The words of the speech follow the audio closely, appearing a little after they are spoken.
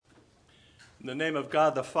In the name of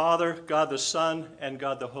God the Father, God the Son, and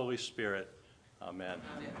God the Holy Spirit. Amen.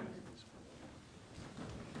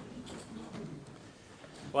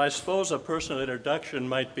 Well, I suppose a personal introduction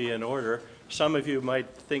might be in order. Some of you might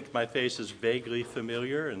think my face is vaguely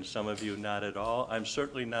familiar, and some of you not at all. I'm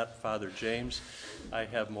certainly not Father James. I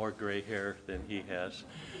have more gray hair than he has.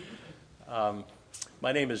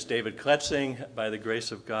 My name is David Kletzing. By the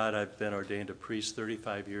grace of God, I've been ordained a priest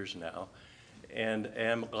 35 years now, and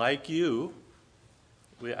am like you.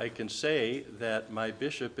 I can say that my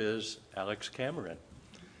bishop is Alex Cameron,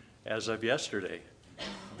 as of yesterday.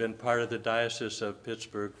 Been part of the Diocese of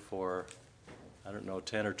Pittsburgh for,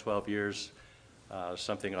 10 or 12 years,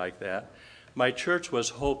 something like that. My church was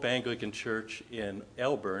Hope Anglican Church in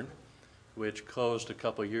Elburn, which closed a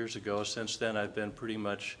couple years ago. Since then, I've been pretty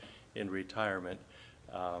much in retirement.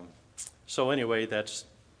 So anyway, that's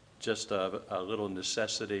just a little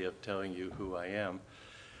necessity of telling you who I am.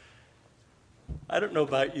 I don't know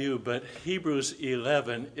about you, but Hebrews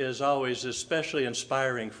 11 is always especially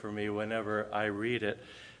inspiring for me whenever I read it.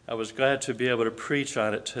 I was glad to be able to preach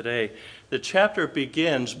on it today. The chapter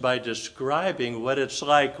begins by describing what it's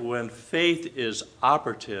like when faith is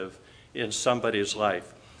operative in somebody's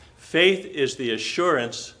life. Faith is the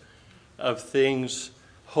assurance of things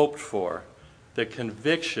hoped for, the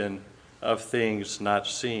conviction of things not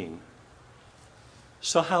seen.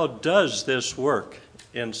 So how does this work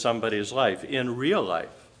in somebody's life, in real life?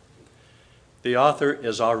 The author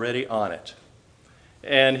is already on it.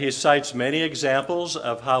 And he cites many examples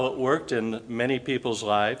of how it worked in many people's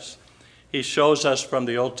lives. He shows us from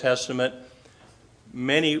the Old Testament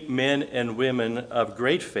many men and women of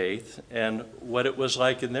great faith and what it was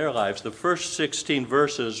like in their lives. The first 16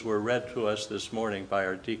 verses were read to us this morning by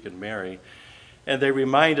our deacon Mary, and they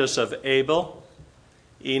remind us of Abel,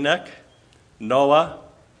 Enoch, Noah,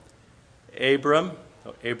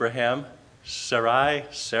 Abraham, Sarai,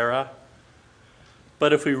 Sarah.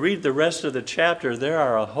 But if we read the rest of the chapter, there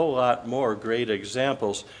are a whole lot more great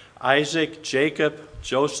examples. Isaac, Jacob,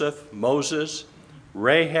 Joseph, Moses,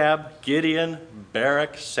 Rahab, Gideon,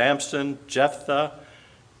 Barak, Samson, Jephthah,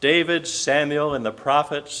 David, Samuel, and the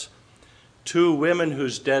prophets. 2 women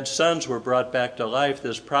whose dead sons were brought back to life.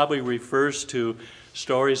 This probably refers to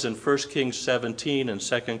stories in 1 Kings 17 and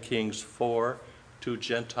 2 Kings 4, 2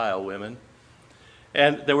 Gentile women.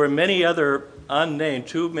 And there were many other unnamed,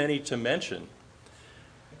 too many to mention.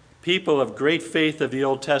 People of great faith of the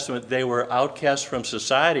Old Testament, they were outcast from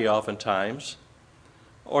society oftentimes,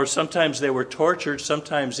 or sometimes they were tortured,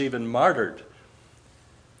 sometimes even martyred.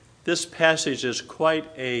 This passage is quite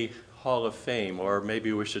a hall of fame, or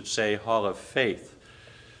maybe we should say hall of faith.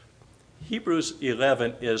 Hebrews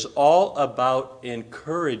 11 is all about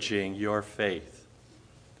encouraging your faith.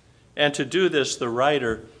 And to do this, the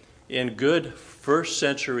writer, in good first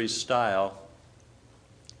century style,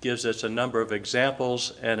 gives us a number of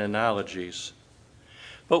examples and analogies.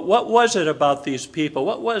 But what was it about these people?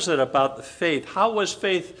 What was it about the faith?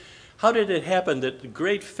 How did it happen that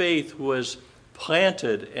great faith was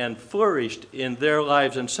planted and flourished in their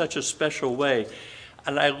lives in such a special way?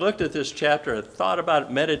 And I looked at this chapter and thought about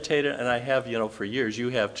it, meditated, and I have, for years. You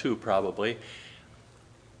have too, probably.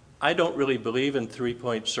 I don't really believe in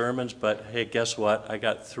 3-point sermons, but hey, guess what? I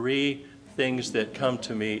got 3 things that come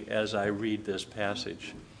to me as I read this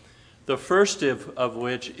passage. The first of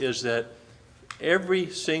which is that every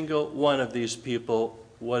single one of these people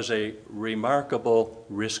was a remarkable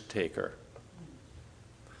risk taker.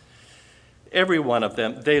 Every one of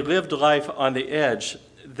them. They lived life on the edge.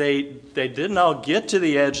 They didn't all get to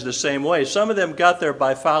the edge the same way. Some of them got there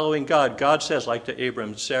by following God. God says, like to Abram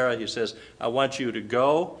and Sarah, he says, I want you to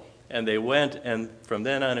go. And they went, and from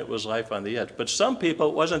then on it was life on the edge. But some people,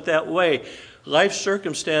 it wasn't that way. Life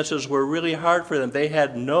circumstances were really hard for them. They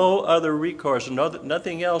had no other recourse,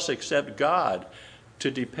 nothing else except God to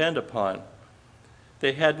depend upon.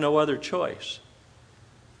 They had no other choice.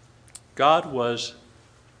 God was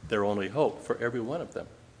their only hope for every one of them.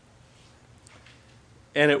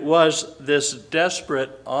 And it was this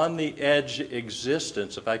desperate, on-the-edge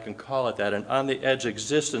existence, if I can call it that, an on-the-edge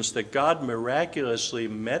existence that God miraculously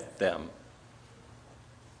met them.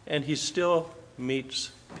 And he still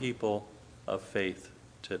meets people of faith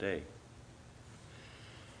today.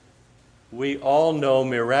 We all know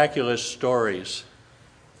miraculous stories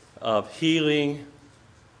of healing,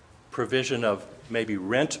 provision of maybe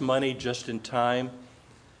rent money just in time,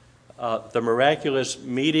 the miraculous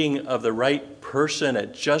meeting of the right person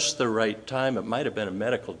at just the right time. It might have been a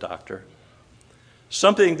medical doctor.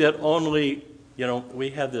 Something that only, we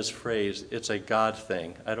have this phrase, it's a God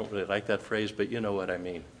thing. I don't really like that phrase, but you know what I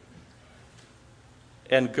mean.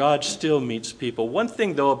 and God still meets people. One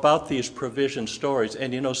thing, though, about these provision stories,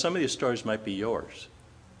 and some of these stories might be yours.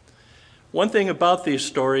 One thing about these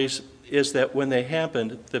stories is that when they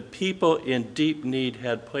happened, the people in deep need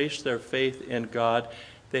had placed their faith in God.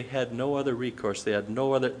 They had no other recourse. They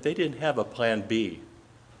didn't have a plan B.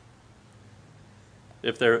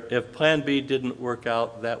 If plan B didn't work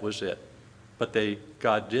out, that was it. But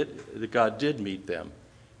God did meet them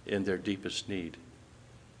in their deepest need.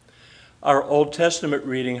 Our Old Testament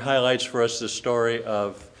reading highlights for us the story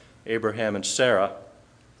of Abraham and Sarah.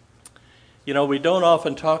 We don't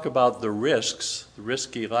often talk about the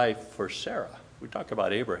risky life for Sarah. We talk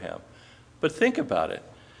about Abraham. But think about it.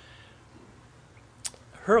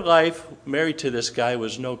 Her life, married to this guy,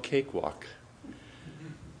 was no cakewalk.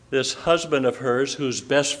 This husband of hers, whose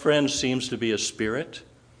best friend seems to be a spirit.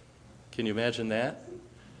 Can you imagine that?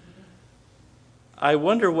 I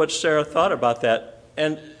wonder what Sarah thought about that.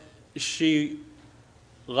 And she,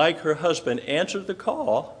 like her husband, answered the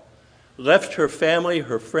call, left her family,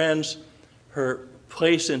 her friends, her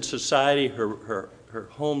place in society, her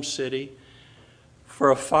home city,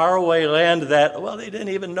 for a faraway land that, they didn't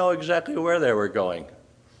even know exactly where they were going.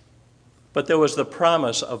 But there was the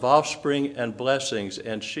promise of offspring and blessings,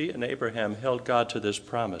 and she and Abraham held God to this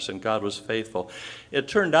promise, and God was faithful. It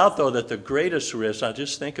turned out, though, that the greatest risk, now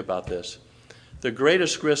just think about this, the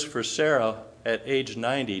greatest risk for Sarah at age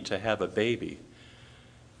 90 to have a baby.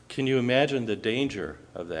 Can you imagine the danger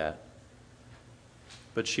of that?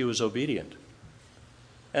 But she was obedient.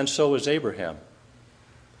 And so was Abraham.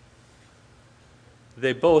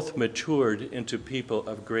 They both matured into people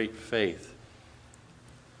of great faith.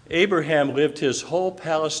 Abraham lived his whole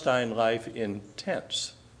Palestine life in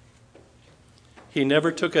tents. He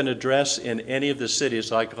never took an address in any of the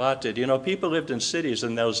cities like Lot did. People lived in cities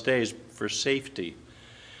in those days for safety.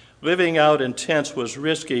 Living out in tents was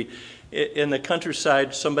risky. In the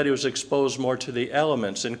countryside, somebody was exposed more to the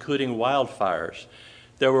elements, including wildfires.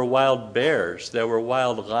 There were wild bears. There were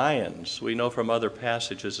wild lions, we know from other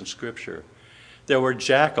passages in Scripture. There were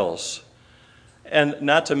jackals. And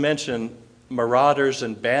not to mention marauders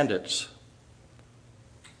and bandits.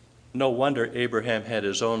 No wonder Abraham had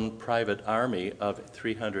his own private army of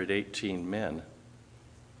 318 men.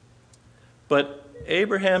 But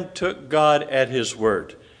Abraham took God at his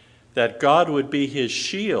word, that God would be his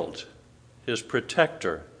shield, his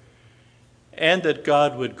protector, and that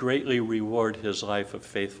God would greatly reward his life of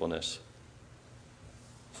faithfulness.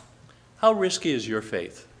 How risky is your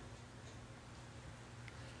faith?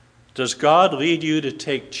 Does God lead you to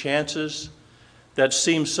take chances that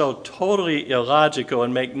seem so totally illogical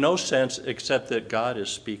and make no sense except that God is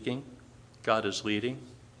speaking, God is leading?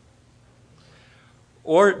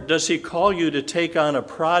 Or does he call you to take on a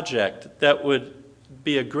project that would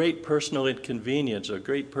be a great personal inconvenience, a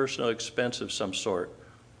great personal expense of some sort?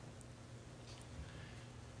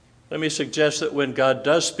 Let me suggest that when God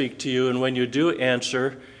does speak to you and when you do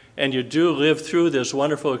answer and you do live through this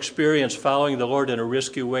wonderful experience following the Lord in a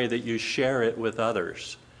risky way, that you share it with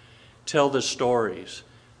others. Tell the stories.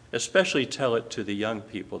 Especially tell it to the young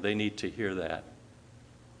people. They need to hear that.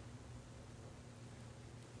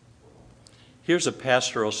 Here's a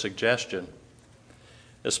pastoral suggestion,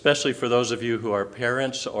 especially for those of you who are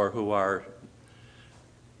parents or who are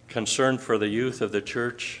concerned for the youth of the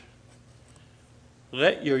church.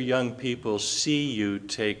 Let your young people see you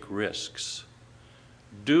take risks.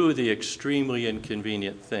 Do the extremely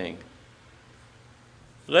inconvenient thing.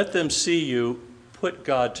 Let them see you put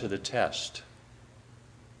God to the test,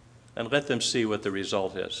 and let them see what the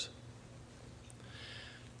result is.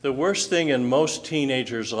 The worst thing in most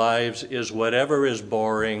teenagers' lives is whatever is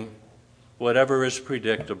boring, whatever is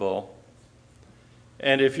predictable.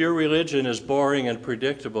 And if your religion is boring and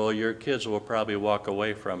predictable, your kids will probably walk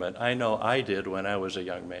away from it. I know I did when I was a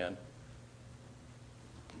young man.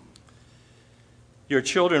 Your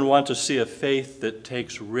children want to see a faith that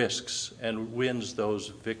takes risks and wins those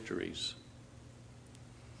victories.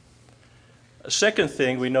 A second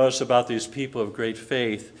thing we notice about these people of great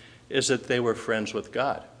faith is that they were friends with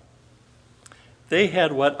God. They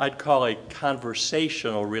had what I'd call a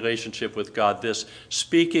conversational relationship with God, this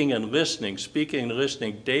speaking and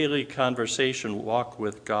listening, daily conversation walk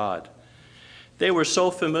with God. They were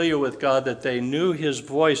so familiar with God that they knew his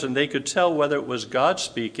voice, and they could tell whether it was God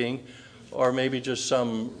speaking or maybe just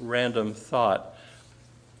some random thought.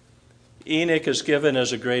 Enoch is given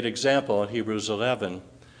as a great example in Hebrews 11.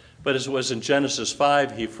 But as it was in Genesis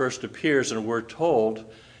 5, he first appears, and we're told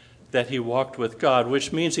that he walked with God,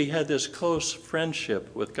 which means he had this close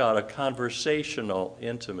friendship with God, a conversational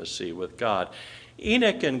intimacy with God.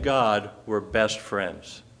 Enoch and God were best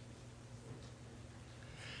friends.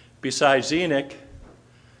 Besides Enoch,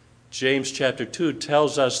 James chapter 2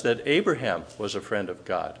 tells us that Abraham was a friend of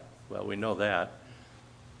God. Well, we know that.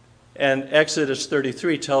 And Exodus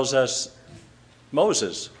 33 tells us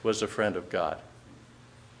Moses was a friend of God.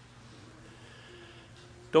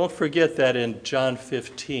 Don't forget that in John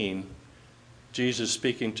 15, Jesus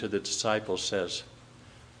speaking to the disciples says,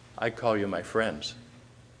 I call you my friends.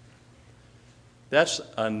 That's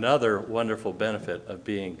another wonderful benefit of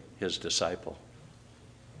being his disciple.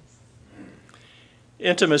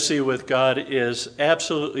 Intimacy with God is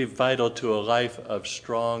absolutely vital to a life of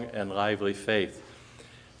strong and lively faith.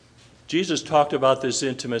 Jesus talked about this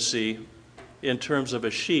intimacy in terms of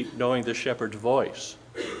a sheep knowing the shepherd's voice,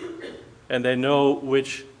 and they know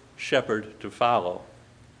which shepherd to follow.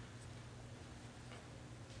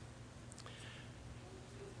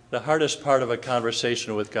 The hardest part of a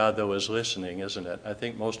conversation with God, though, is listening, isn't it? I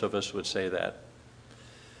think most of us would say that.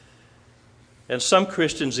 And some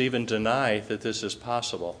Christians even deny that this is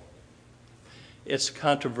possible. It's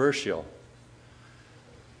controversial.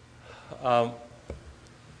 I'll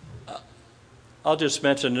just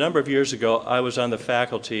mention, a number of years ago, I was on the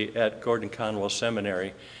faculty at Gordon Conwell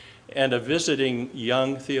Seminary, and a visiting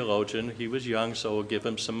young theologian, he was young, so we'll give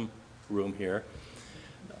him some room here,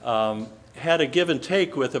 had a give and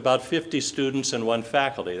take with about 50 students and one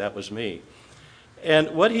faculty. That was me.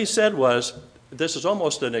 And what he said was, this is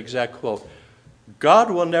almost an exact quote, God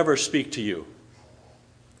will never speak to you,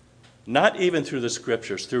 not even through the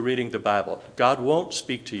scriptures, through reading the Bible. God won't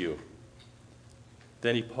speak to you.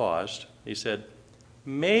 Then he paused. He said,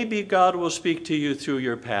 maybe God will speak to you through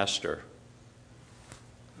your pastor.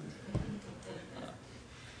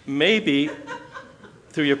 Maybe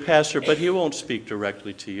through your pastor, but he won't speak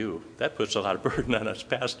directly to you. That puts a lot of burden on us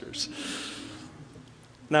pastors.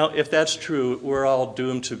 Now, if that's true, we're all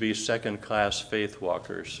doomed to be second-class faith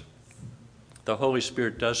walkers. The Holy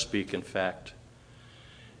Spirit does speak, in fact.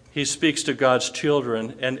 He speaks to God's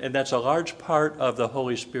children, and that's a large part of the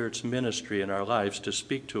Holy Spirit's ministry in our lives, to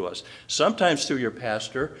speak to us. Sometimes through your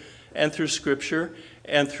pastor, and through Scripture,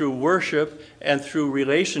 and through worship, and through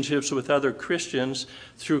relationships with other Christians,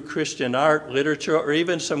 through Christian art, literature, or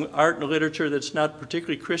even some art and literature that's not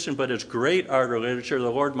particularly Christian, but it's great art or literature.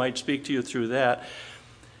 The Lord might speak to you through that.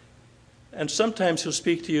 And sometimes he'll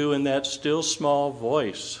speak to you in that still small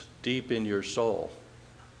voice deep in your soul.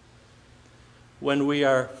 When we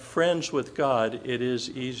are friends with God, it is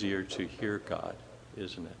easier to hear God,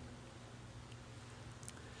 isn't it?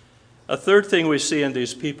 A third thing we see in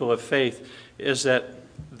these people of faith is that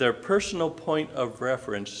their personal point of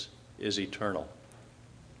reference is eternal.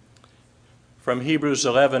 From Hebrews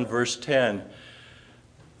 11, verse 10,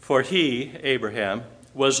 for he, Abraham,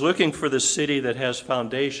 was looking for the city that has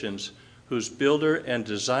foundations, whose builder and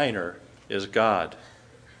designer is God.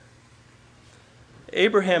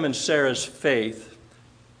 Abraham and Sarah's faith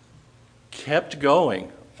kept going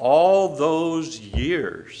all those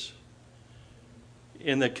years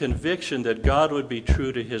in the conviction that God would be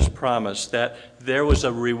true to his promise, that there was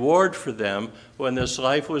a reward for them when this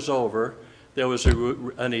life was over. There was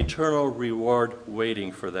an eternal reward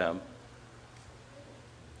waiting for them.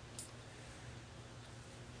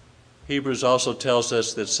 Hebrews also tells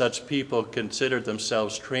us that such people considered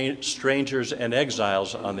themselves strangers and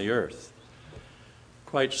exiles on the earth.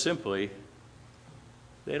 Quite simply,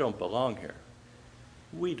 they don't belong here.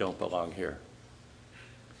 We don't belong here.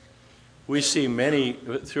 We see many,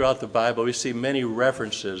 throughout the Bible, we see many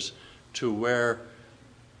references to where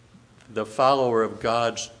the follower of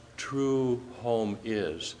God's true home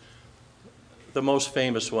is. The most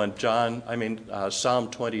famous one,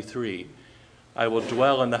 Psalm 23, I will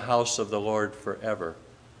dwell in the house of the Lord forever.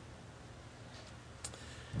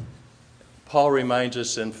 Paul reminds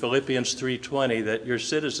us in Philippians 3:20 that your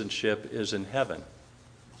citizenship is in heaven.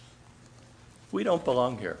 We don't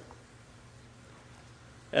belong here.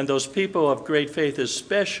 And those people of great faith,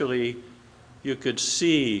 especially, you could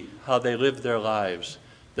see how they lived their lives,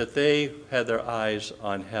 that they had their eyes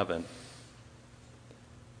on heaven.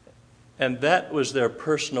 And that was their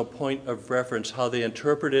personal point of reference, how they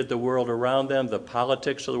interpreted the world around them, the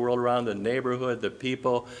politics of the world around, the neighborhood, the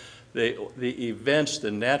people, the events,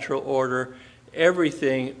 the natural order.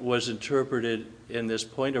 Everything was interpreted in this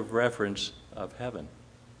point of reference of heaven.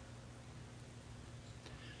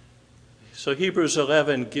 So Hebrews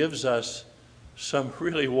 11 gives us some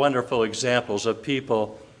really wonderful examples of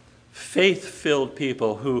people, faith-filled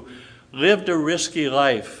people who lived a risky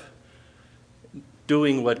life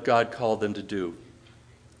doing what God called them to do.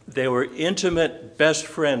 They were intimate best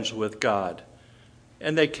friends with God,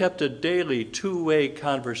 and they kept a daily two-way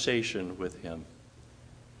conversation with him.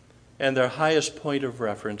 And their highest point of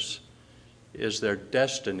reference is their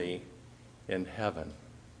destiny in heaven.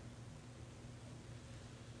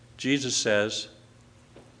 Jesus says,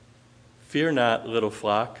 "Fear not, little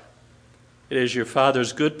flock. It is your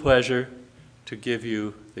Father's good pleasure to give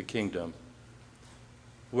you the kingdom.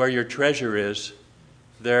 Where your treasure is,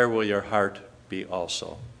 there will your heart be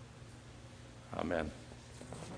also." Amen.